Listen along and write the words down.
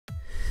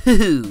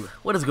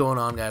What is going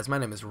on, guys? My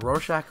name is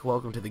Rorshaq.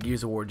 Welcome to the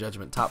Gears of War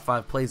Judgment Top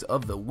 5 Plays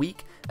of the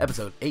Week,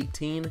 episode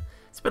 18.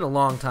 It's been a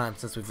long time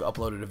since we've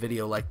uploaded a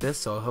video like this,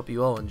 so I hope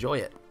you all enjoy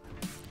it.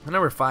 The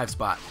number 5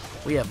 spot,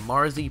 we have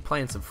Marzi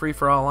playing some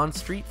free-for-all on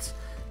streets.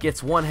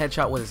 Gets one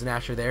headshot with his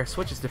Nasher there,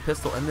 switches to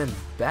pistol, and then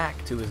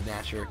back to his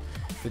Nasher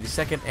for the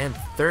second and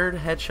third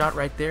headshot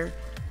right there.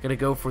 Gonna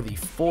go for the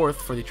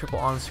fourth for the triple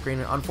on screen,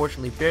 and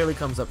unfortunately barely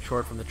comes up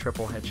short from the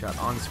triple headshot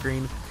on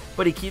screen.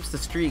 But he keeps the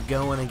streak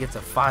going and gets a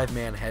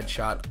 5-man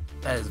headshot.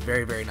 That is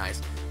very, very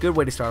nice. Good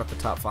way to start off the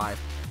top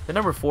 5. The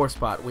number 4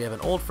 spot, we have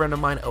an old friend of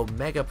mine,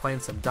 Omega,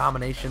 playing some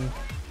domination.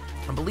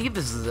 I believe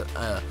this is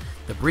the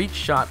Breach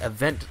Shot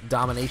event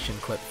domination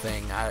clip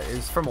thing.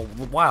 It's from a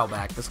while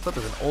back. This clip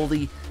is an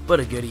oldie,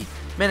 but a goodie.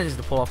 Manages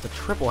to pull off the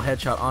triple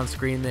headshot on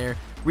screen there,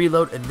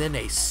 reload, and then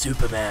a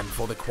Superman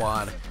for the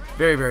quad.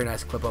 Very, very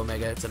nice clip,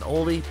 Omega. It's an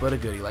oldie, but a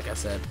goodie, like I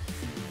said.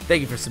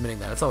 Thank you for submitting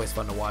that. It's always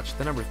fun to watch.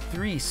 The number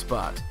 3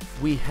 spot,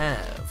 we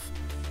have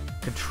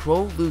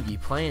Control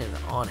Loogie playing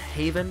on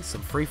Haven,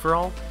 some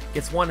free-for-all.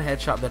 Gets one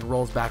headshot, then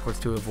rolls backwards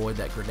to avoid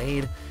that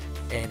grenade.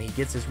 And he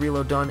gets his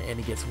reload done, and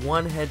he gets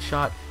one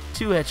headshot,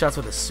 2 headshots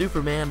with a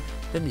Superman,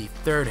 then the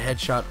third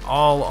headshot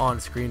all on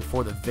screen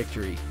for the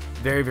victory.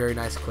 Very, very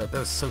nice clip. That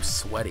was so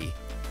sweaty.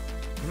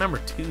 Number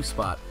 2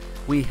 spot,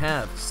 we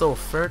have Soul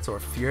Furtz or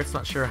Furtz,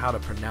 not sure how to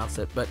pronounce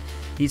it, but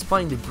he's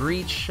playing the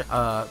Breach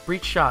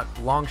Shot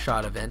long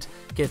shot event.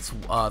 Gets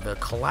the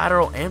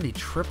collateral and the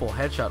triple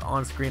headshot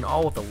on screen,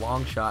 all with the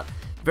long shot.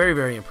 Very,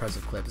 very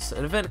impressive clip. It's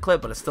an event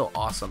clip, but it's still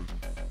awesome.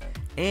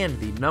 And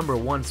the number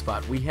 1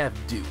 spot, we have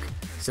Duke.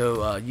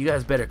 So you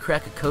guys better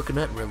crack a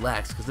coconut and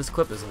relax, because this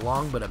clip is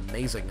long but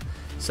amazing.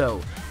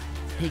 So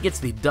he gets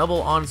the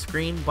double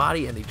on-screen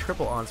body and the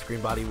triple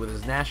on-screen body with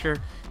his Nasher.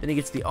 Then he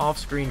gets the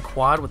off-screen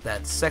quad with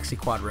that sexy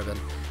quad ribbon.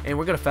 And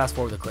we're going to fast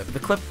forward the clip. The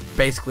clip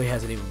basically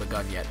hasn't even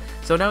begun yet.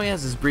 So now he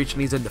has his breach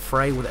and he's in the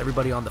fray with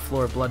everybody on the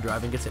floor of blood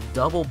drive and gets a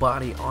double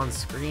body on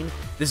screen.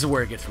 This is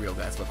where it gets real,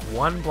 guys. Look,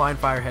 1 blind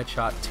fire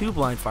headshot, 2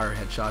 blind fire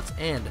headshots,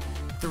 and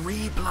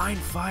 3 blind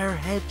fire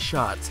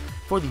headshots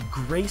for the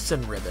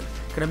Grayson ribbon.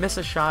 Gonna miss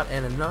a shot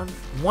and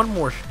one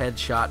more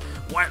headshot.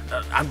 What?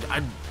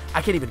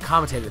 I can't even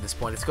commentate at this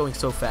point. It's going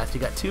so fast. You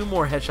got 2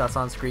 more headshots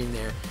on screen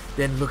there.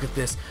 Then look at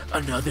this,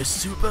 another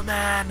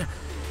Superman,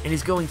 and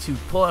he's going to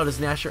pull out his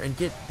Nasher and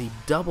get the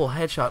double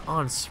headshot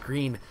on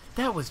screen.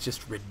 That was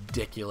just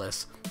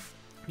ridiculous.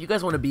 If you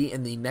guys want to be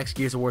in the next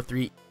Gears of War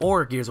 3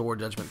 or Gears of War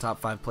Judgment Top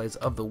 5 Plays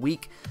of the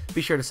Week,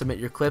 be sure to submit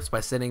your clips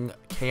by sending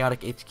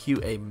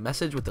KaoticHq a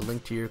message with the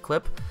link to your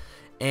clip.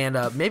 And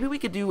maybe we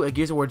could do a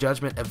Gears of War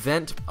Judgment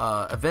event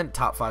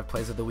top 5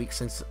 plays of the week,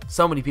 since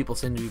so many people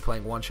seem to be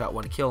playing one shot,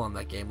 one kill on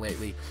that game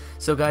lately.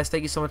 So guys,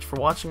 thank you so much for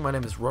watching. My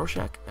name is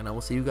Rorshaq, and I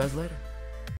will see you guys later.